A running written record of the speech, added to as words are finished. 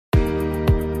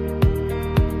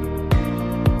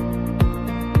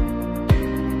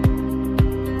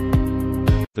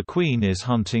The Queen is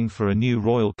hunting for a new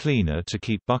royal cleaner to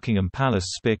keep Buckingham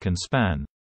Palace spick and span,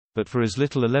 but for as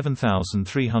little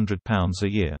 £11,300 a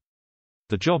year.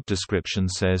 The job description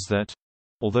says that,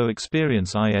 although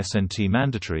experience isn't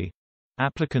mandatory,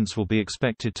 applicants will be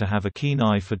expected to have a keen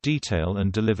eye for detail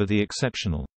and deliver the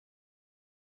exceptional.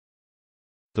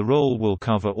 The role will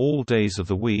cover all days of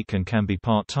the week and can be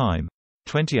part-time,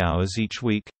 20 hours each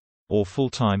week, or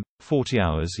full-time, 40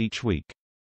 hours each week.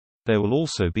 There will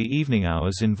also be evening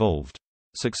hours involved.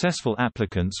 Successful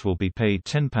applicants will be paid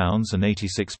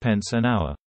 £10.86 an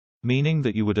hour, meaning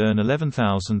that you would earn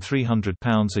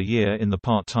 £11,300 a year in the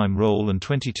part-time role and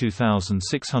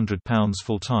 £22,600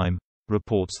 full-time,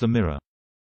 reports the Mirror.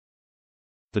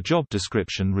 The job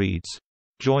description reads,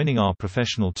 "Joining our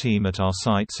professional team at our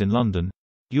sites in London,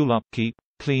 you'll upkeep,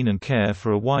 clean and care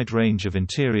for a wide range of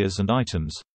interiors and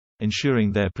items,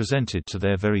 ensuring they're presented to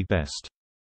their very best.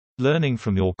 Learning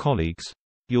from your colleagues,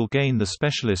 you'll gain the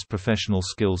specialist professional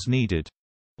skills needed,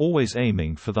 always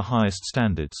aiming for the highest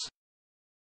standards.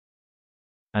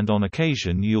 And on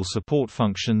occasion you'll support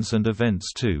functions and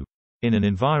events too. In an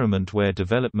environment where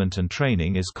development and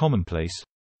training is commonplace,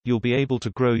 you'll be able to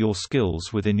grow your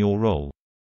skills within your role."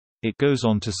 It goes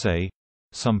on to say,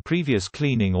 some previous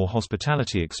cleaning or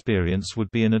hospitality experience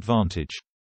would be an advantage.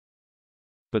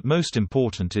 But most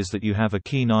important is that you have a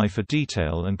keen eye for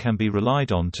detail and can be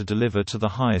relied on to deliver to the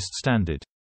highest standard.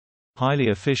 Highly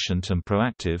efficient and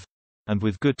proactive, and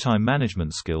with good time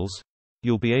management skills,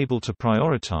 you'll be able to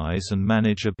prioritize and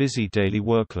manage a busy daily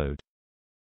workload.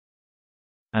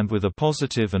 And with a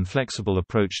positive and flexible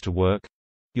approach to work,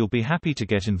 you'll be happy to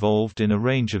get involved in a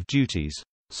range of duties,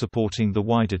 supporting the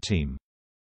wider team.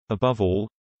 Above all,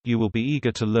 you will be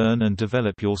eager to learn and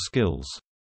develop your skills.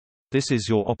 This is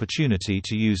your opportunity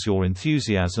to use your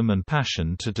enthusiasm and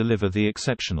passion to deliver the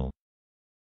exceptional.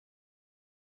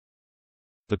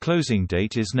 The closing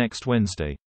date is next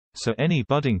Wednesday, so any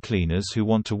budding cleaners who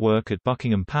want to work at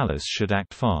Buckingham Palace should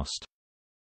act fast.